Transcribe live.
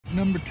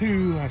Number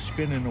 2, I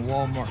spent in the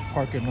Walmart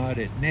parking lot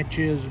at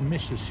Natchez,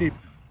 Mississippi.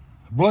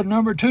 Blood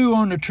number 2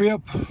 on the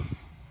trip.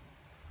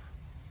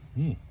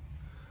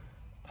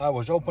 I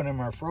was opening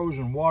my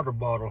frozen water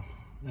bottle.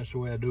 That's the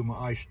way I do my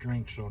iced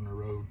drinks on the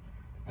road.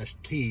 That's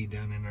tea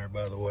down in there,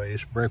 by the way.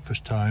 It's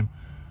breakfast time.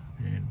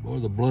 And boy,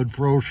 the blood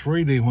froze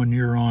freely when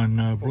you're on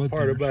blood. The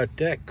part about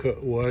that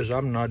cut was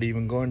I'm not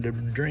even going to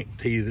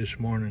drink tea this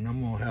morning.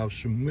 I'm going to have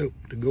some milk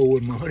to go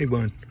with my honey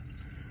bun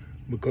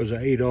because I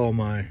ate all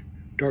my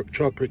dark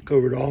chocolate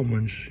covered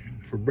almonds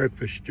for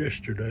breakfast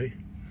yesterday.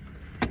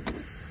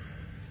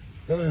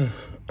 I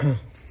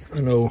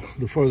know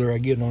the further I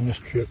get on this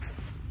trip,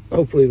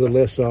 hopefully the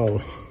less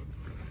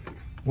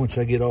once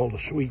I get all the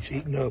sweets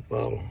eaten up,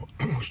 I'll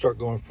start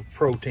going for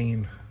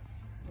protein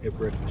at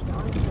breakfast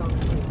time.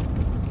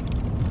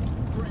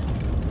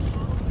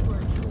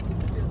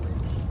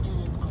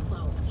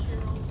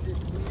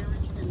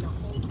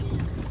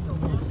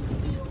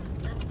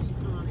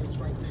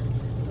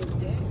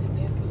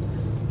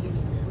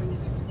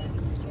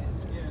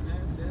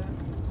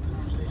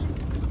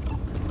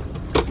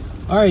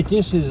 All right,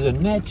 this is a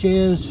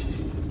Natchez,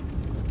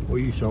 well,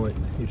 you saw it,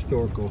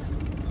 historical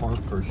park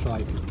or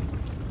site.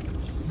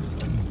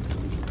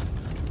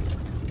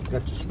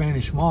 Got the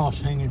Spanish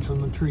moss hanging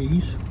from the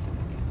trees.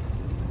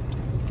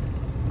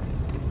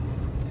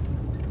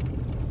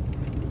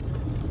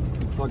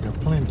 Looks like a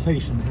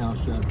plantation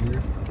house out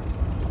here.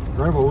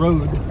 Gravel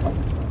road,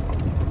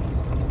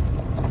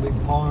 a big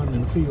pond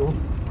and field.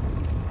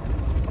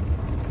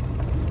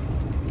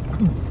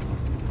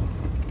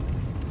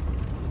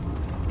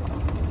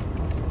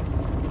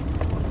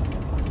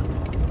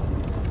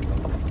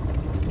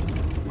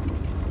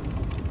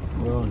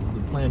 Well,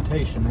 the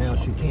plantation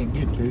house you can't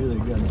get to. They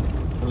got,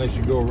 unless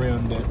you go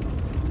around that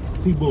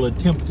feeble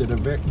attempt at a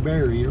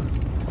barrier.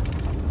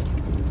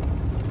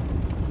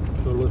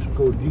 So let's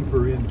go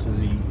deeper into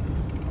the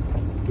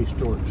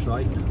historic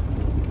site.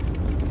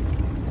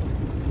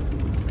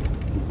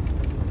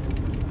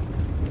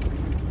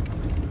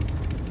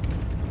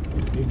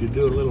 Need to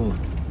do a little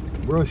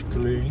brush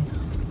clearing.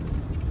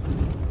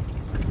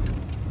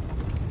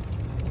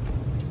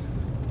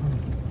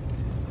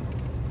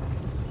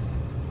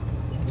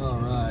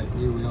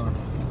 Here we are.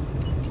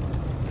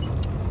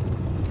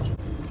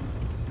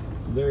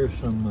 There's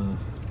some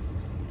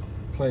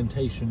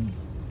plantation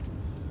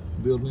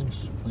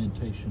buildings,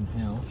 plantation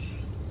house.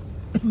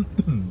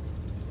 And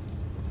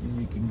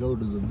you can go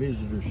to the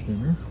visitor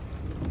center.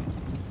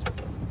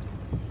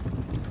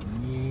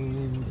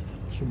 And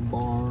some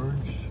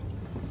barns,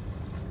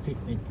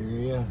 picnic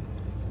area,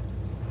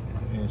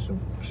 and some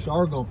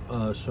sorghum,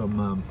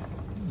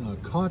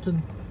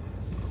 cotton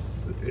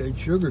and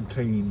sugar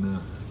cane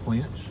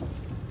plants.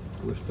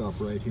 We'll stop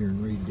right here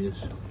and read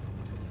this.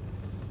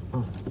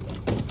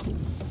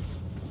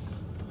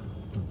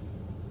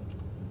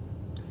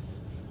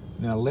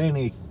 Now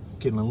Lanny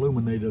can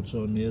illuminate us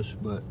on this,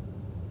 but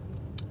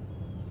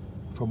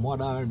from what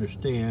I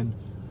understand,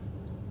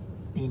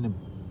 in the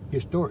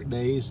historic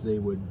days, they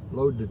would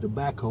load the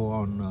tobacco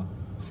on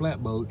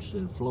flatboats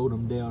and float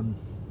them down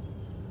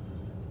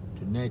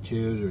to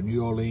Natchez or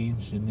New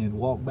Orleans and then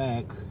walk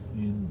back,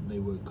 and they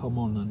would come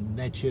on the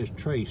Natchez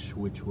Trace,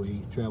 which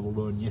we traveled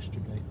on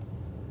yesterday.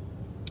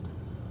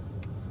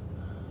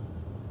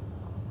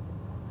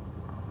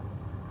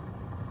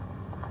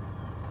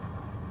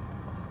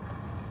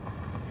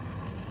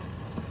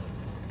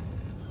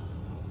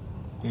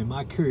 And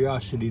my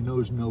curiosity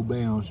knows no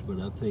bounds, but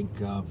I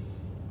think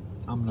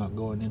I'm not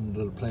going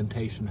into the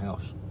plantation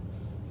house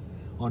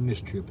on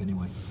this trip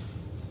anyway.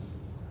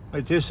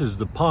 Right, this is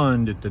the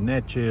pond at the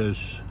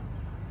Natchez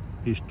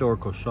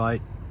historical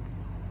site.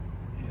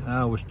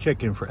 I was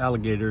checking for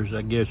alligators.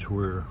 I guess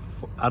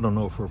I don't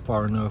know if we're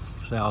far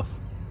enough south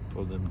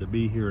for them to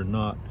be here or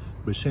not,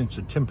 but since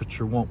the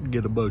temperature won't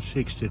get above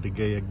 60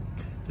 today,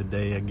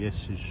 I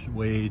guess it's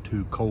way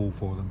too cold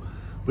for them.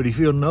 But if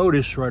you'll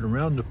notice right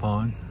around the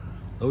pond,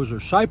 those are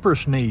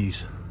cypress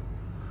knees.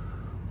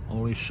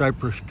 All these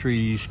cypress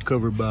trees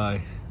covered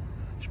by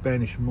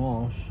Spanish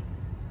moss.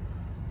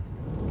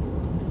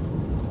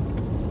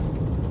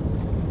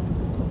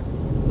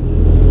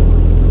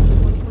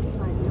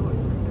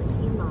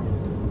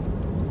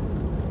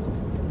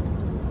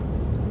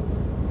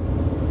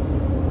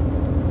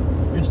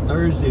 It's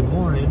Thursday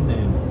morning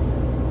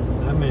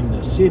and I'm in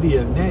the city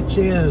of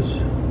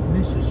Natchez,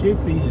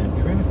 Mississippi, and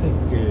traffic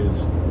is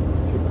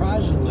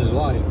surprisingly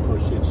light. Of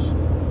course, it's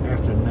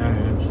after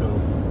 9,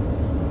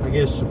 so I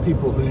guess the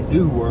people who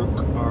do work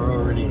are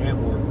already at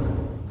work.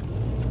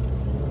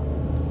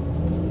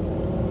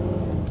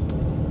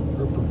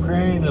 We're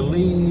preparing to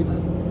leave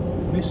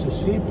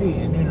Mississippi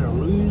and enter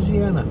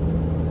Louisiana.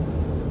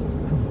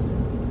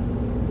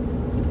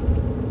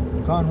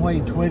 Conway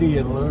Twitty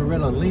and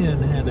Loretta Lynn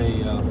had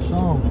a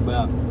song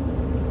about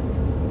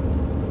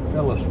a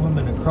fella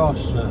swimming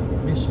across the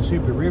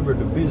Mississippi River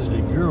to visit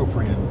a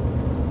girlfriend.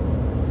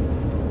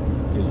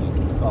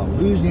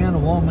 Called Louisiana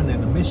Woman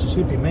and a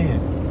Mississippi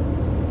Man.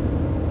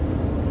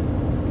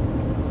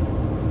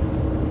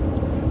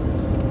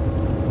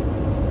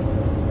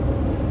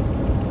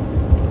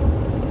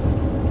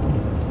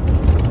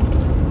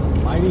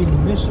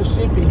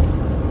 Mississippi.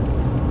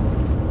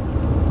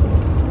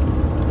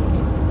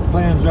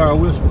 Plans are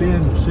we'll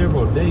spend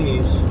several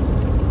days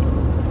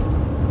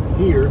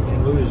here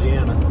in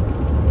Louisiana,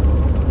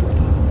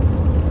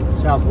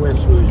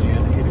 southwest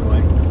Louisiana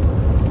anyway.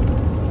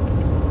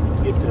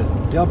 Get to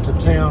Delta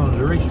Towns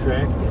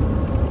racetrack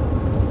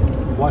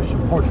and watch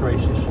some horse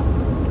races.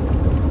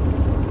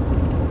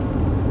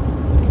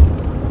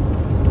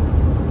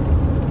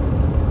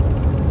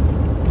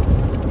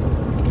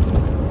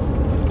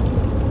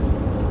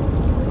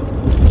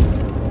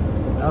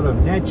 Out of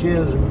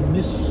Natchez,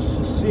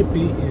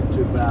 Mississippi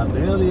into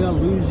Vidalia,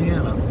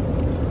 Louisiana.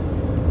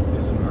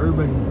 It's an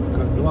urban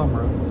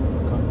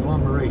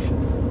conglomeration.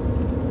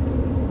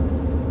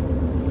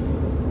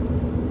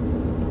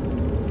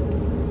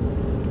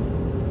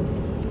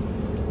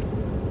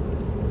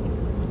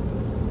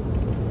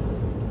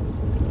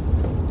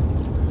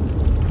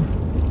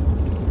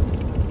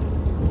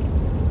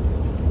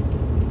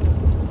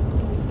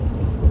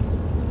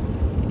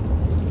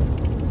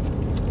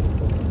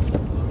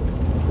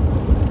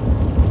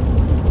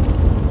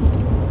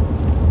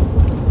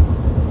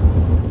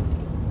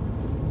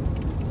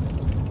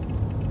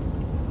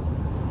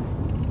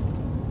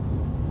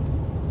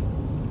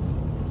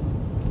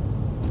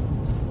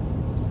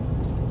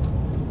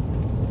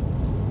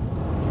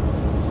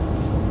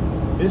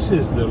 This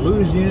is the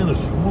Louisiana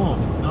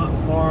Swamp, not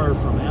far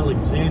from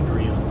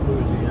Alexandria,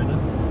 Louisiana.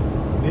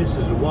 This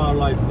is a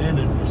wildlife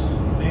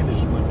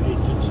management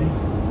agency.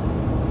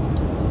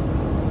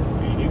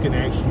 And you can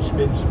actually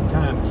spend some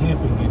time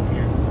camping in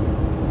here.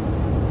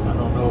 I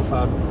don't know if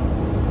I'd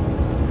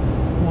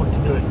want to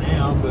do it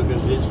now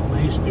because it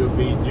may still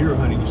be deer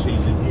hunting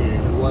season here.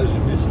 It was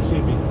in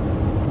Mississippi.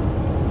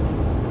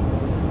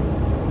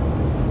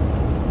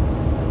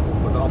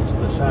 But off to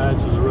the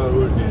sides of the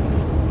road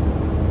and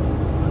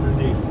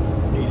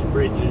these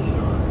bridges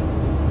are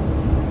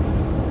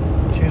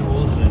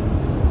channels and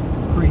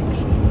creeks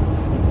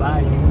and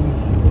bayous.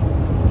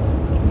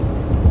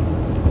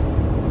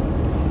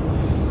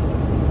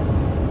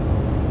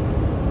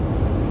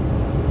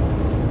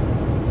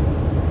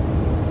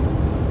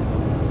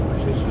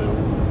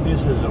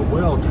 This is a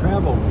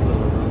well-traveled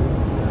little road.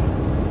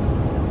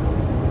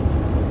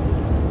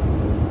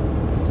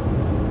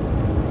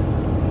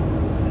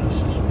 I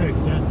suspect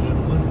that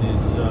gentleman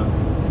is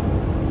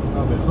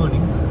probably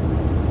hunting.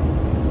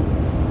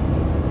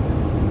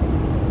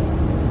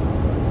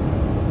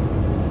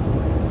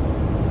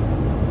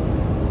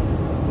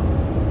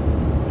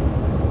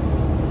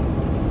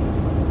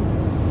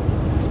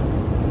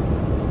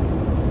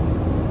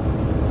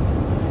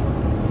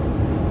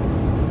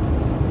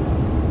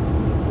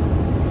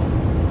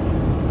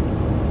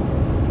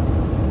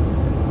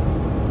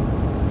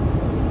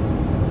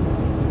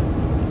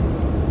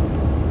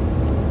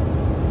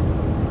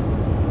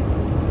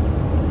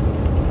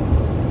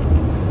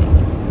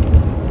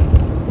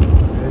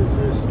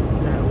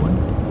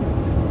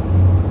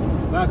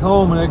 Back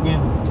home, they're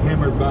getting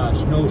hammered by a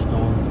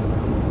snowstorm.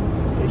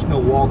 There's no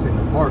walk in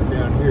the park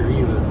down here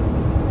either.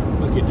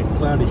 Look at the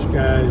cloudy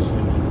skies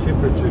and the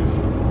temperatures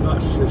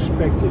not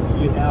suspected to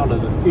get out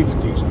of the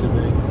 50s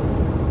today.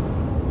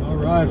 All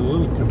right, a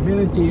little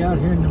community out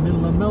here in the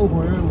middle of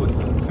nowhere with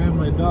a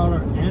Family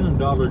Dollar and a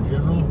Dollar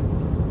General.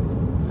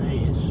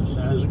 Hey, it's the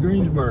size of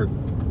Greensburg.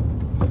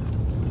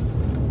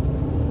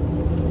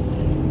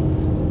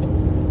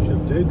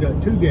 Except they've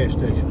got 2 gas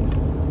stations.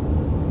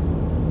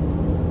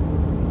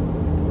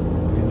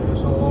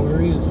 All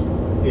there is.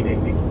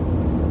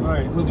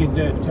 Alright, look at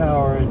that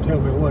tower and tell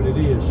me what it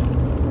is.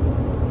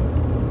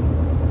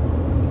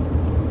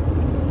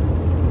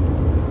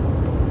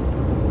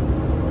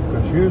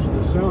 Because here's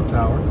the cell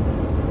tower.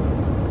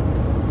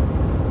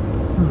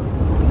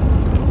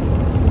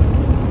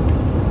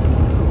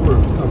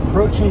 We're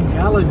approaching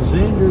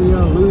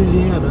Alexandria,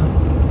 Louisiana.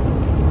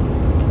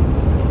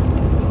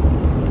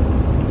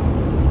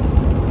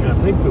 And I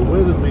think the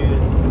weatherman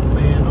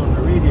on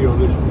the radio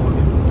this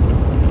morning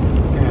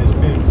has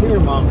been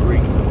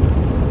fear-mongering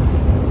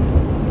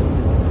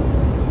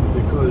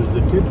because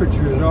the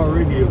temperature is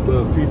already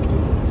above 50.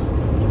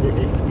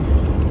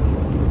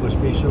 Must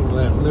be some of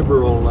that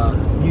liberal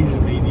news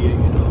media, you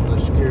know,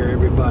 to scare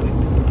everybody.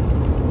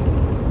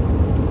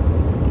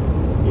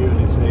 Even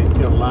if they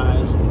tell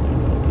lies.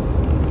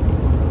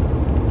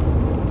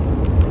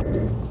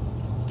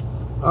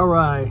 All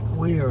right,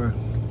 we are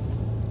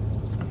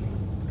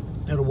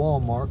at a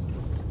Walmart.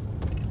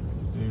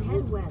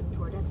 Head west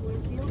toward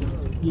Eslenfield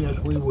Road. Yes,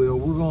 we will.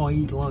 We're going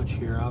to eat lunch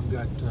here. I've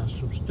got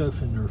some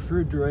stuff in the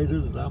refrigerator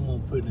that I'm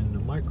going to put in the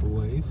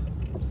microwave.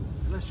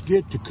 Let's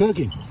get to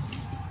cooking.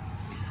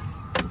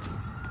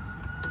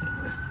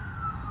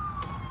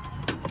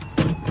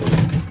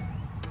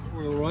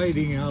 While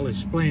waiting, I'll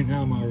explain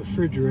how my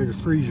refrigerator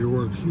freezer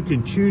works. You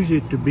can choose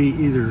it to be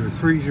either a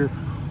freezer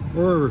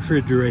or a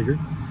refrigerator.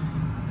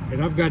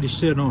 And I've got it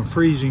set on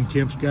freezing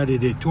temps, got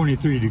it at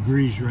 23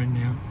 degrees right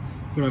now.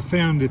 But I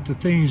found that the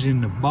things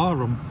in the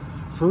bottom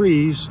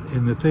freeze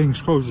and the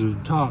things close to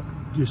the top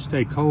just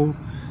stay cold.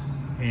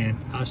 And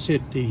I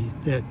set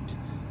that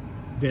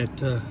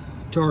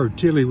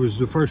tortilla was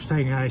the first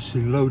thing I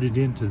actually loaded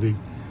into the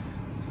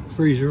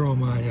freezer on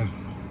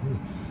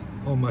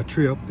my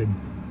trip, and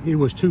it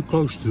was too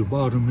close to the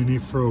bottom and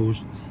it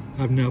froze.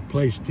 I've now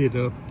placed it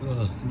up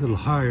a little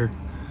higher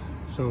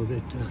so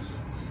that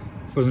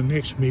for the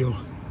next meal,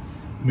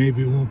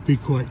 maybe it won't be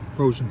quite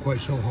frozen quite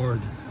so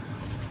hard.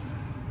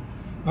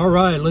 All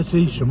right, let's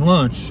eat some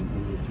lunch.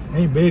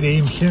 Hey, Betty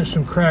even sent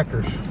some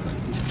crackers.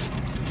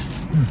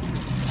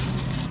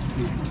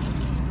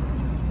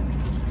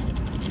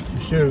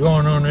 Instead of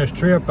going on this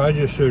trip, I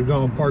just should have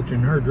gone and parked in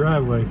her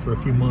driveway for a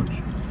few months.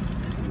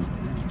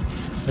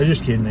 I'm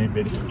just kidding, ain't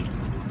Betty?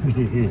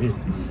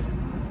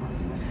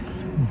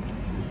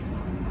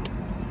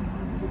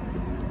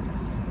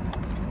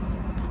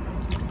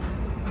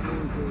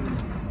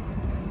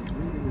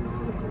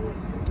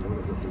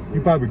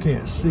 You probably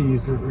can't see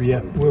it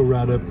yet. We'll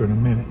ride up in a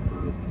minute.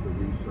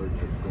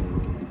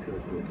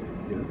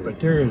 But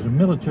there is a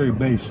military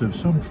base of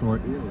some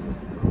sort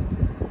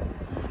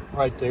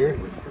right there.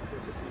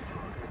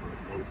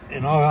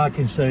 And all I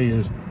can say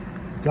is,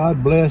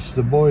 God bless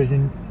the boys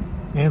and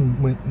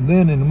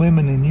men and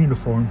women in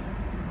uniform,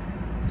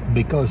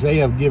 because they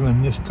have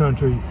given this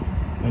country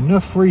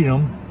enough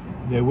freedom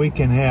that we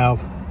can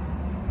have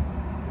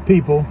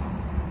people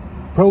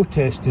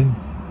protesting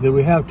that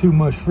we have too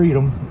much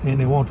freedom and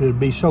they want to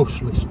be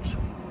socialists.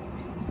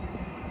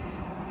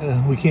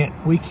 We can't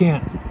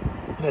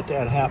let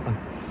that happen.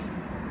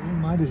 We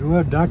might as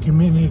well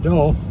document it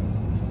all.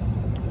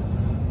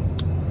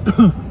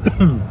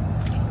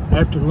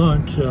 After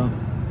lunch,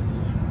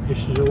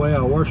 this is the way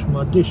I wash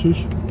my dishes.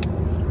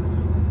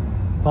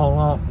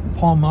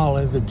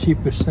 Palmolive, the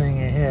cheapest thing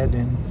I had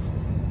in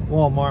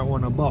Walmart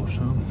when I bought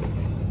some.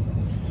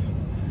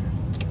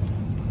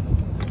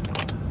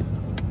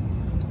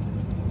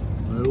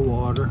 A little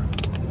water.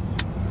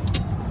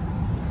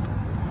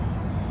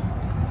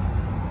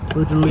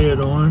 Put the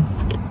lid on.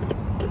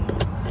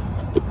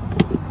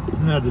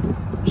 Now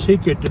the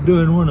secret to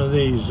doing one of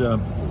these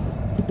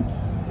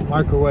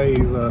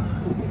microwave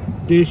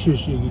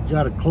dishes, you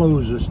got to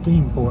close the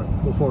steam port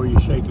before you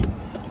shake it,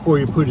 before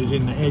you put it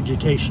in the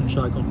agitation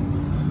cycle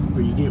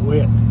where you get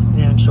wet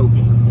and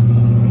soapy.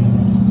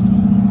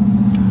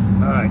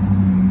 Alright,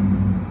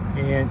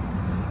 and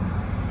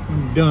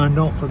when you're done,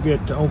 don't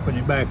forget to open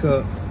it back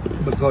up,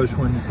 because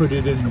when you put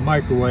it in the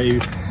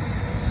microwave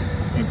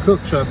and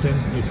cook something,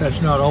 if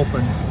that's not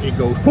open, it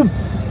goes boom,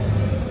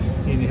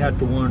 and you have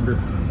to wonder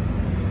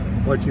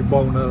what you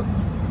blown up.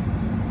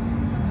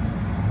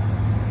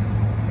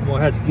 I'm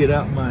gonna have to get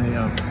out my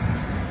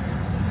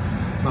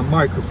my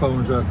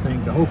microphones, I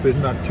think. I hope it's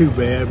not too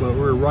bad, but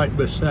we're right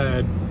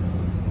beside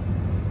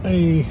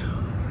a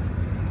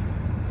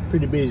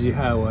pretty busy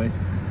highway,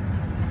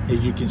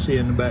 as you can see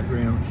in the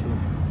background. So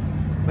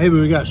maybe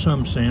we got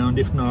some sound.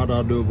 If not,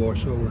 I'll do a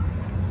voiceover.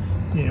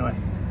 Anyway,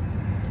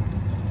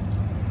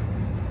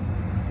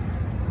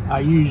 I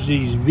use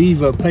these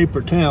Viva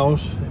paper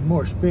towels. They're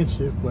more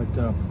expensive, but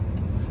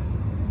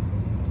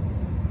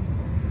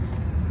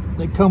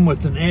they come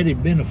with an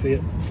added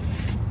benefit.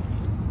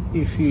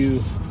 If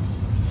you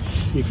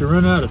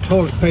run out of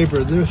toilet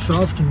paper, they're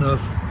soft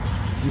enough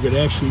you could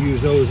actually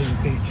use those in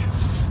a pinch.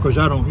 Of course,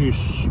 I don't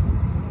use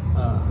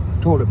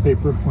toilet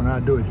paper when I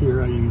do it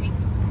here. I use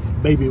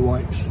baby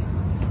wipes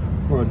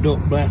or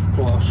adult bath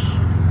cloths.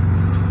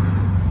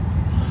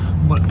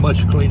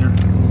 Much cleaner.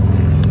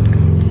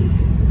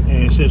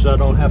 And since I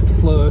don't have to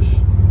flush,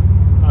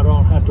 I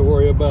don't have to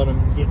worry about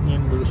them getting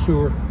into the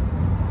sewer.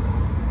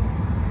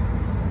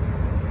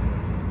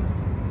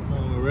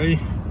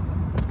 Alrighty,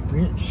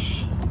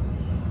 rinse,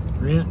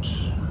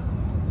 rinse.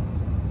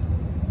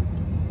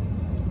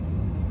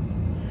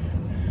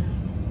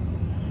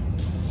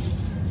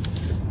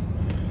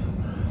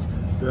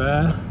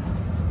 Dry.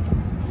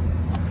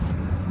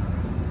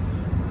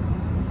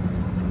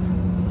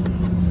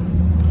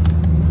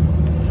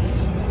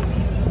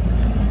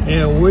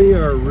 And we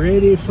are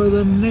ready for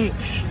the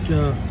next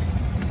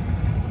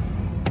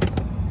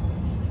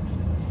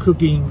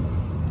cooking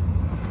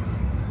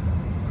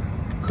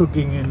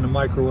in the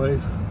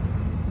microwave.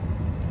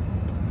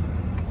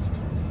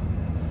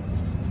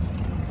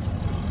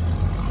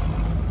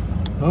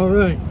 All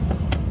right.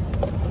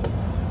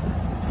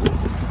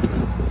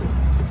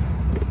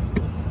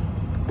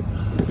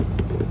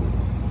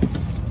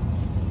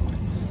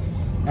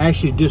 I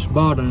actually just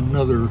bought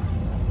another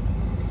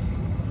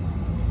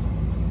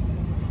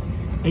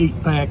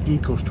 8-pack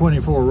equals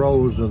 24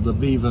 rolls of the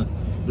Viva,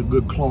 the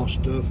good cloth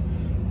stuff,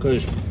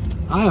 because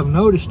I have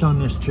noticed on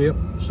this trip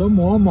some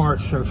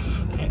Walmarts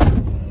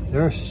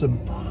there's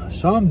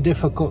some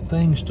difficult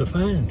things to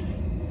find,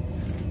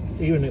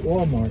 even at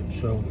Walmart.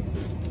 So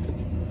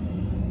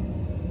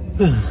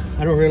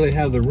I don't really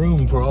have the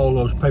room for all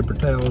those paper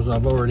towels.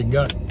 I've already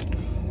got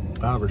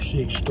 5 or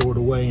 6 stored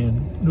away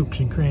in nooks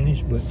and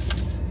crannies, but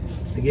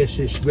I guess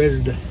it's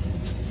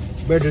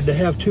better to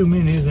have too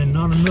many than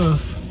not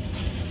enough.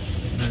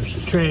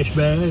 There's a trash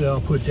bag. I'll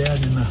put that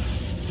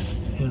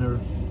in a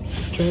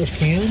trash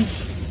can.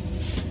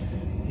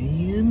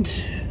 And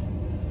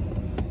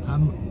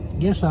I'm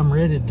guess I'm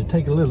ready to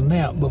take a little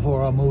nap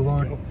before I move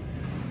on.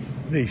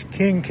 These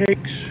king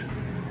cakes,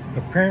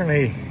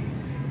 apparently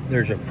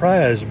there's a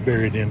prize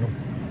buried in them.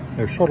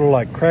 They're sort of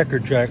like Cracker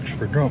Jacks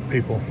for drunk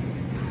people.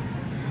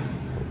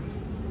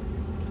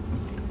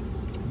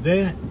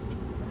 That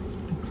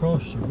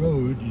across the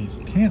road is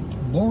Camp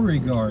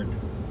Beauregard.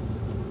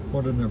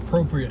 What an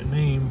appropriate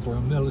name for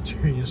a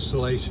military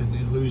installation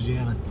in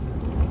Louisiana.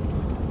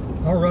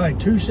 All right,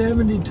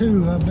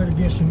 272, I better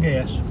get some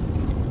gas.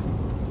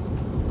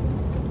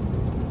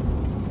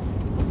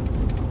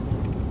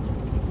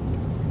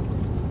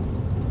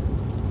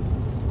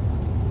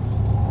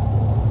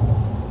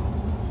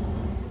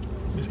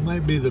 This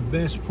might be the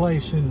best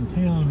place in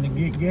town to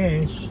get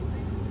gas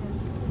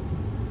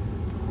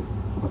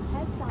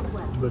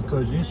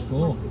because it's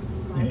full.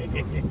 Here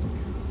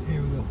we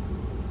go.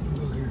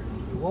 We'll go here.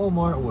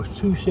 Walmart was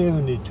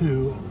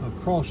 272.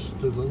 Across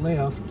to the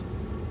left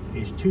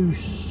is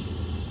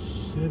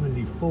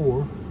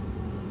 274,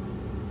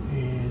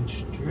 and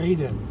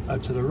straight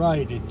up to the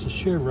right at the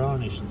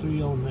Chevron is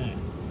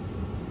 309.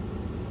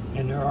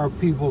 And there are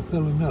people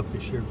filling up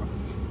at Chevron.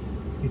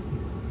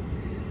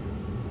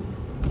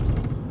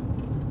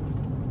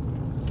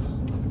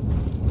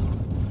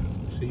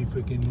 See if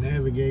we can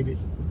navigate it.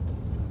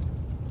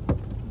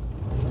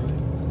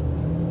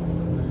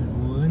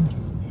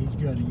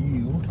 Got a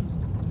yield.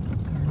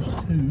 There's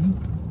 2.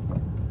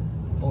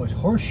 Oh, it's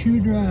Horseshoe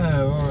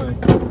Drive. All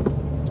right.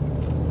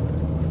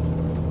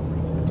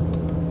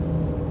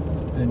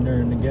 And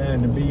there's the guy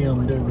in the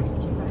BMW.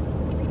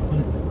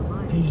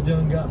 He's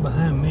done got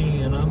behind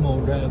me, and I'm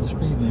gonna drive the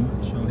speed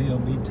limit, so he'll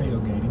be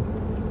tailgating.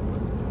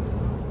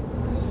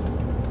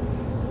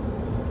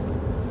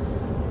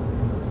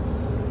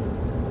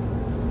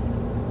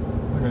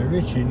 We're in a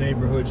Ritchie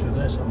neighborhood, so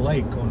that's a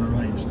lake on the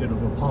right instead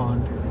of a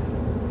pond.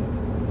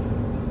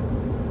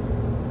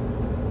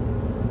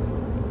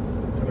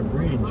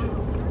 Bridge.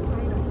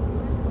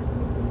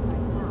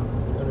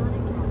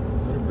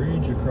 Got a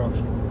bridge across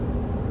it.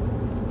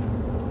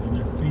 And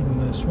they're feeding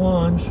the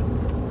swans,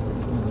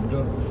 or the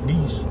ducks,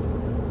 geese.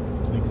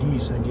 The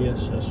geese, I guess,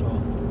 I saw.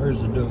 Where's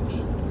the ducks?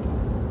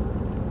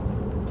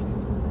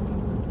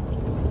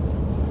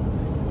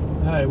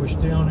 Alright, we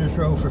stay on this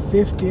road for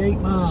 58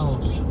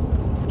 miles.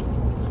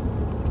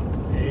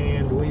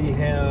 And we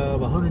have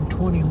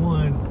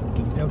 121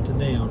 to Delta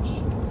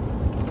Downs.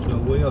 So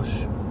we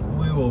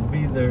will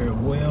be there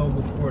well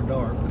before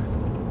dark.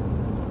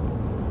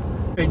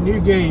 A new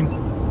game.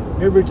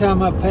 Every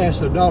time I pass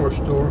a dollar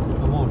store,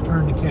 I'm gonna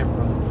turn the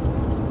camera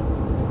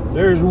on.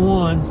 There's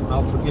one,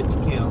 I'll forget to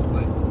count,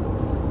 but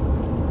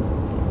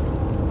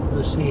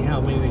let's see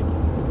how many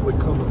we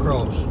come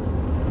across.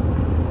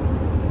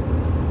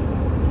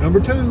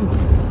 Number 2.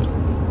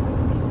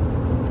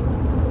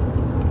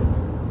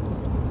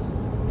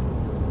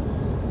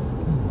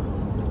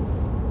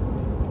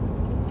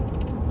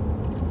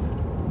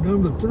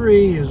 Number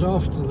 3 is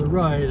off to the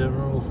right. I don't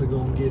know if we're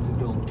going to get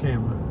it on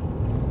camera.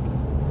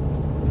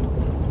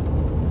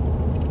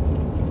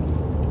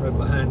 Right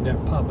behind that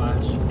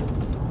Popeyes.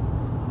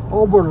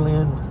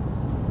 Oberlin,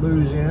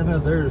 Louisiana.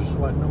 There's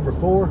what, number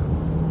 4?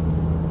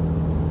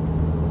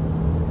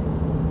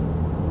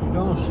 You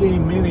don't see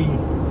many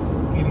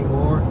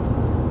anymore.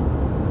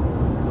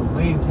 A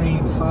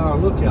maintained fire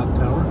lookout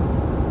tower.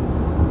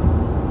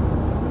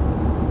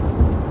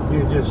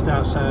 Here just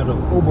outside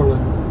of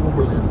Oberlin.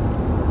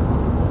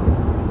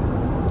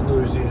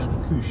 There's this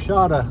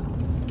Coushatta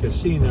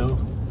Casino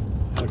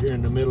out here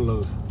in the middle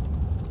of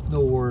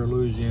nowhere,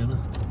 Louisiana.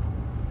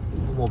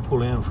 I'm gonna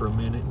pull in for a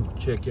minute and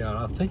check out.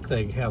 I think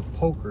they have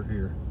poker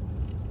here.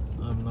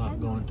 I'm not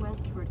going to.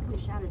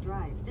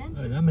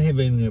 Right, I'm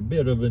having a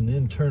bit of an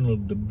internal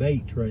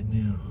debate right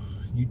now.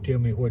 You tell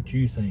me what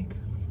you think.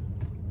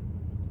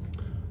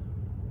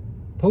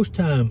 Post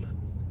time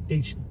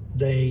each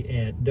day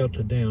at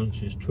Delta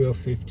Downs is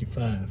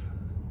 12:55.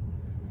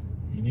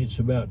 And it's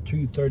about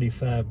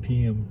 2:35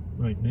 p.m.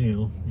 right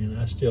now, and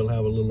I still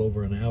have a little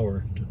over an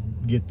hour to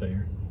get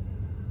there.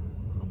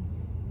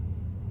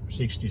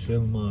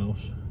 67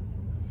 miles.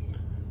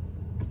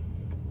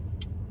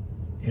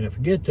 And if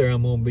I get there,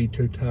 I'm gonna be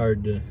too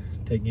tired to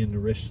take in the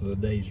rest of the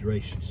day's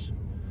races.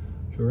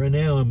 So right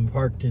now I'm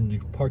parked in the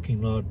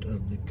parking lot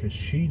of the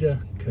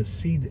Coushatta.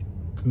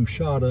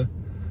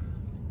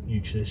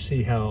 You can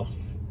see how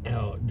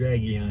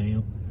draggy I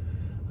am.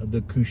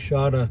 The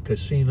Coushatta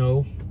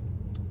Casino.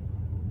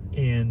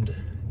 And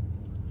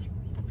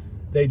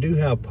they do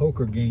have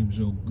poker games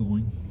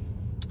going.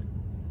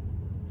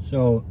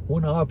 So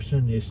one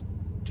option is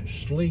to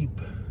sleep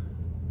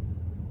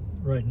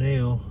right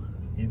now,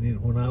 and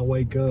then when I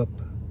wake up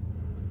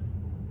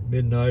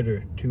midnight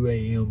or 2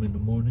 a.m. in the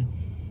morning,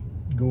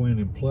 go in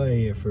and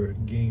play if there are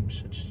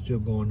games that's still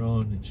going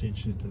on, and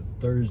since it's a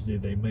Thursday,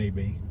 they may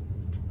be.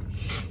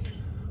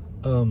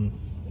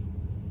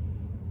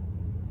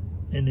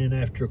 And then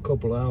after a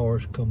couple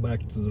hours, come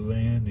back to the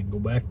land and go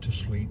back to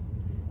sleep.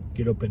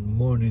 Get up in the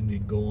morning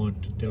and go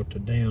on to Delta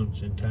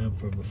Downs in time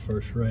for the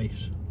first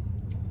race.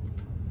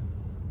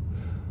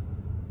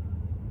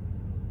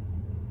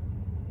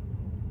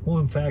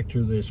 one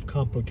factor that's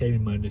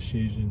complicating my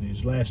decision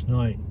is last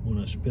night when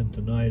I spent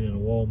the night in a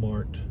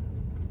Walmart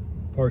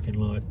parking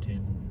lot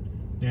in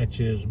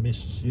Natchez,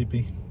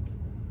 Mississippi.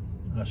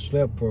 I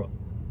slept for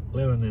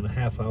 11 and a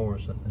half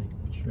hours, I think,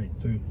 straight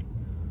through.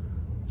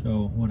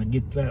 So when I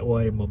get that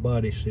way, my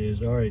body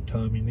says, all right,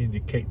 Tom, you need to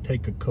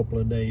take a couple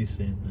of days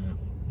and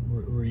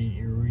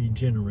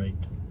regenerate.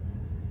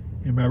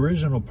 And my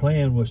original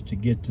plan was to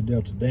get to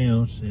Delta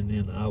Downs, and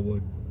then I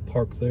would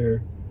park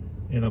there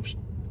and I'm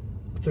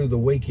through the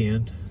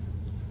weekend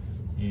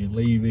and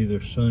leave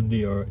either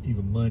Sunday or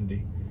even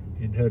Monday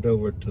and head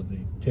over to the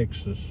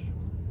Texas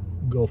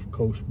Gulf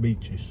Coast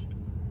beaches.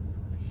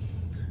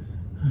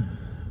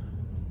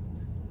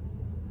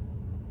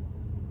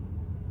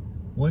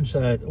 One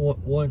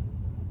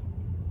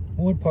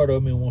part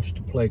of me wants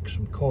to play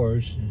some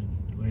cards and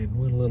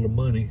win a little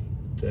money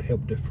to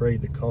help defray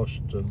the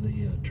cost of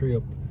the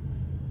trip.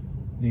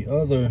 The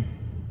other,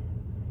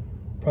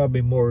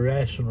 probably more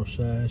rational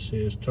side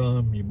says,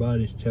 Tom, your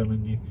body's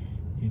telling you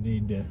you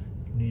need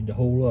to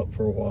hold up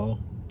for a while.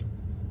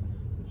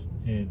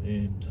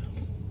 And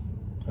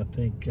I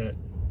think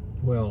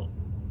well,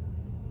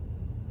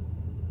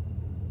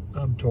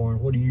 I'm torn.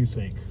 What do you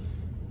think?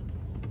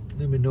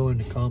 Let me know in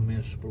the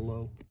comments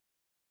below.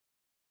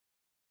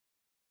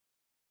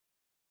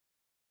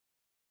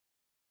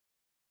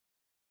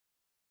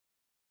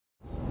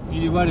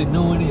 Anybody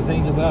know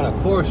anything about a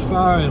forest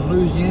fire in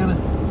Louisiana?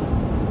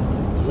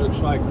 It looks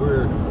like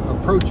we're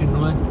approaching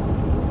one.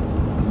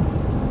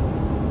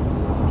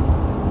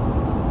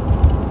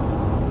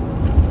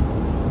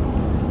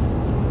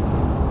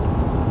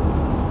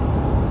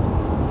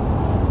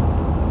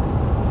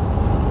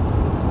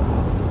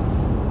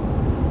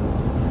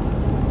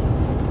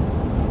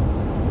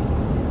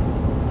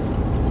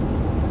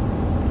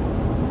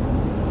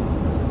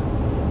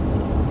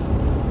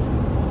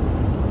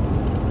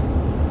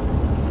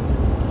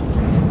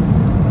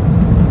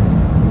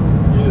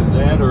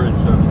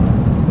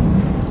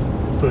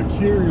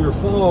 Peculiar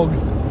fog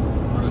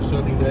on a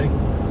sunny day.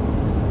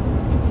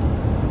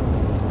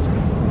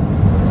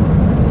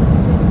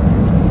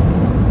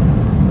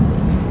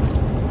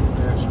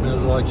 That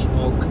smells like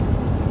smoke.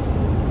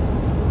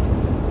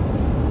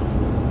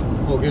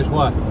 Well, guess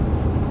what?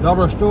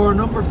 Dollar store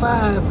number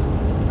 5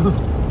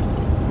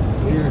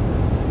 here,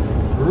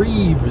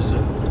 Reeves,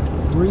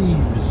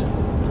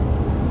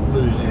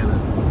 Louisiana.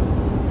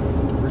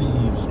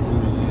 Reeves,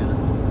 Louisiana.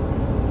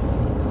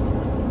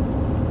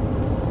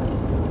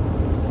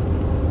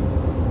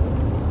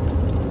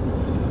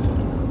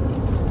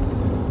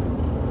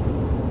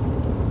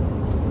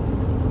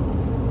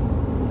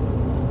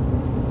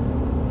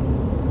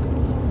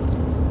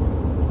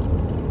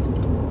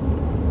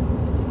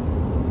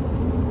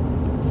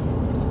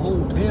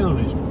 Town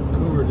is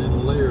covered in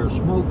a layer of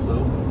smoke,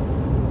 though.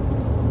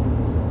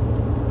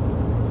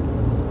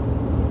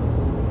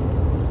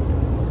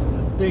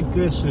 I think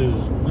this is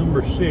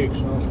number 6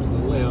 off to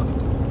the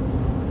left.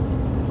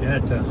 You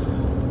had to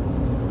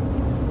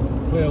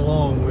play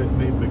along with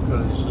me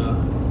because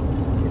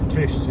we're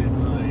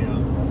testing my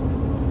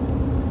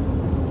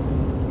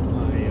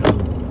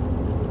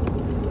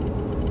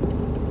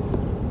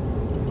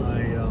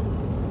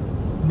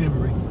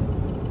memory,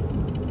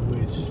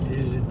 which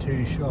isn't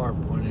too sharp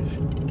when it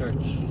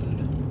starts to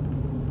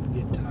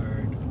get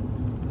tired.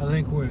 I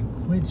think we're in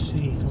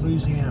Quincy,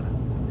 Louisiana.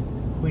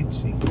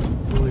 Quincy,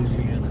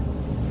 Louisiana.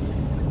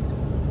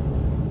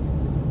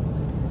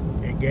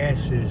 And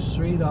gas is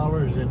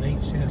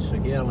 $3.08 a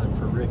gallon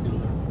for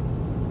regular.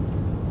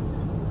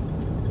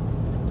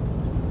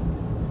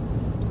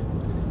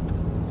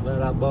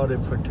 But I bought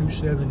it for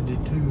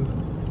 $2.72.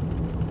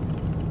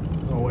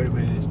 Oh wait a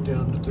minute, it's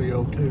down to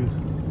 $3.02.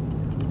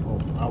 Oh,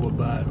 I would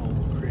buy it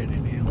on credit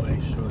anyway,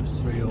 so it's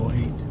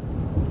 $3.08.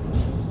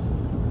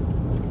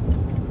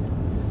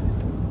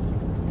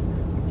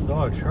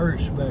 Dodge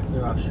Hearse back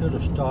there. I should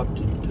have stopped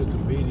and took a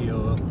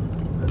video of.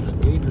 There's a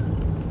gator.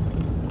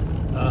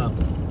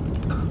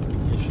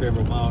 It's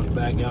several miles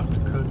back out in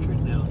the country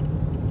now.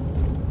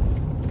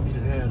 It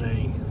had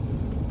the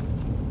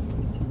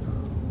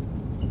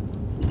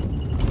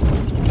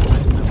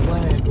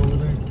flag over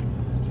there.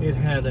 It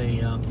had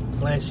a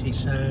flashy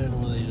sign,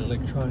 one of these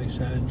electronic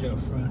signs up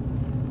front.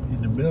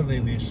 And the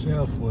building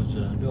itself was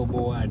a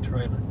double-wide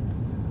trailer.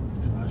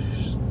 So I was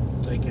just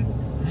thinking,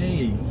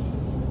 hey,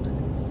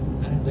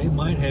 they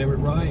might have it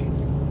right.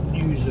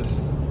 Use the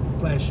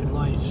flashing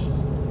lights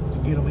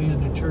to get them in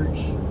the church.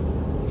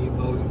 You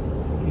know,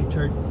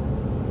 church,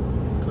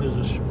 because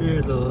the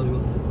Spirit of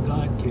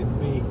God can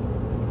be,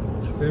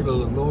 the Spirit of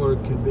the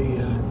Lord can be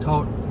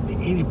taught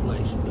in any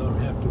place. It don't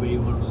have to be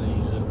one of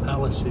these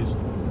palaces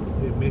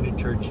that many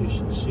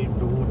churches seem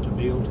to want to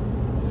build.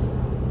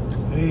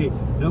 Hey,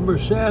 number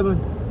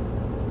 7,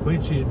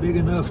 Quincy's big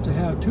enough to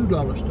have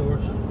 $2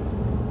 stores.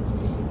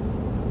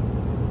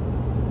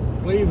 I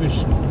believe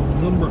it's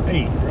number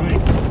 8,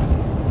 right?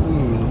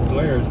 Ooh, the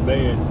glare is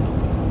bad.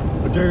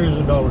 But there is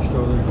a dollar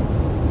store there.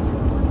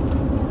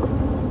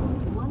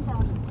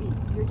 1,000 feet,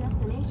 your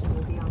destination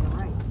will be on the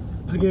right.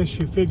 I guess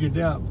you figured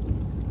out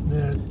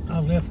that I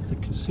left the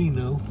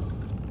casino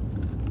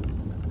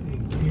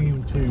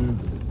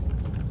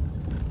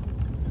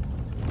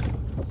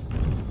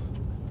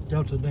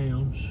Delta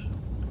Downs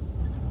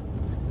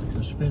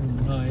to spend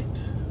the night.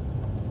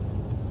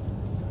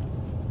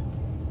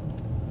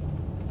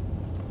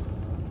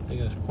 I think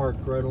it's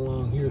parked right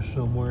along here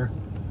somewhere.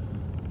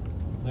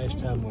 Last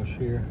time I was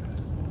here.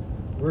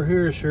 We're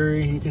here,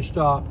 Sherry. You can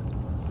stop.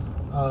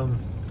 All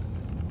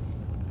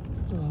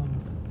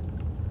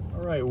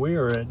right, we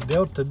are at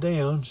Delta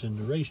Downs, and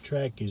the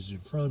racetrack is in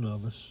front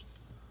of us.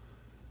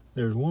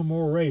 There's one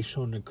more race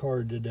on the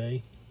card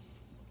today,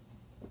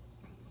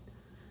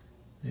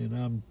 and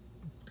I'm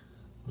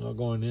not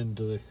going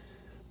into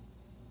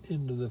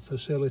the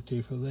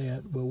facility for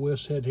that. But we'll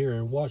sit here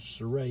and watch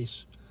the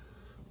race,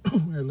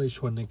 or at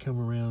least when they come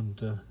around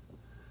the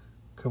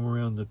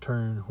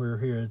turn. We're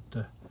here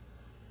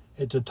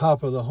at the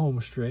top of the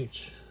home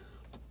stretch.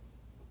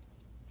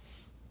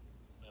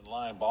 In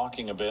line,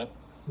 balking a bit.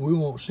 We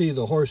won't see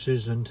the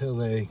horses until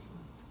they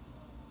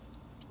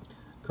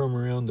come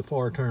around the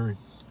far turn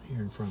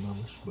here in front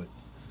of us,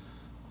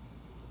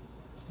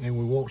 and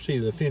we won't see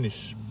the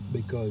finish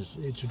because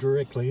it's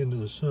directly into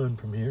the sun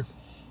from here.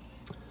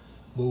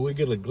 But we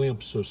get a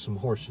glimpse of some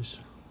horses.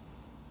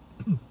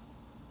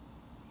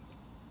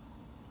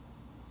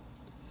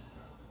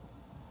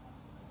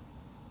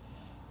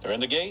 They're in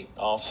the gate,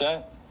 all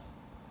set.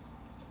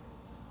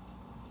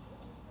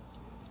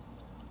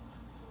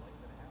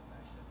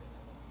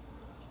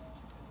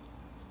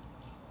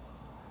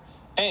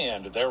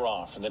 And they're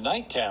off in the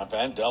nightcap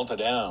at Delta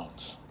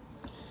Downs.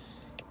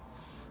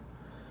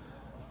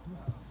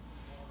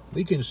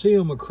 We can see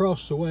them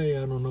across the way.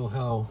 I don't know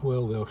how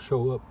well they'll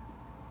show up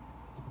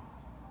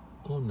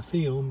on the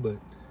film, but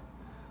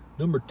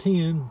number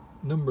 10,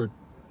 number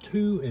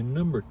 2, and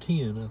number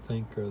 10, I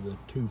think, are the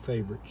two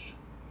favorites.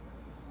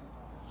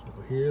 So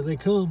here they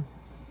come.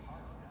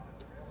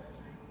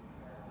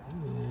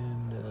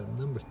 And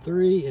number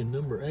 3 and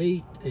number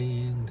 8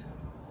 and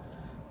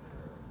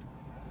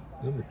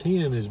number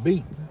 10 is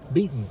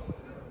beaten.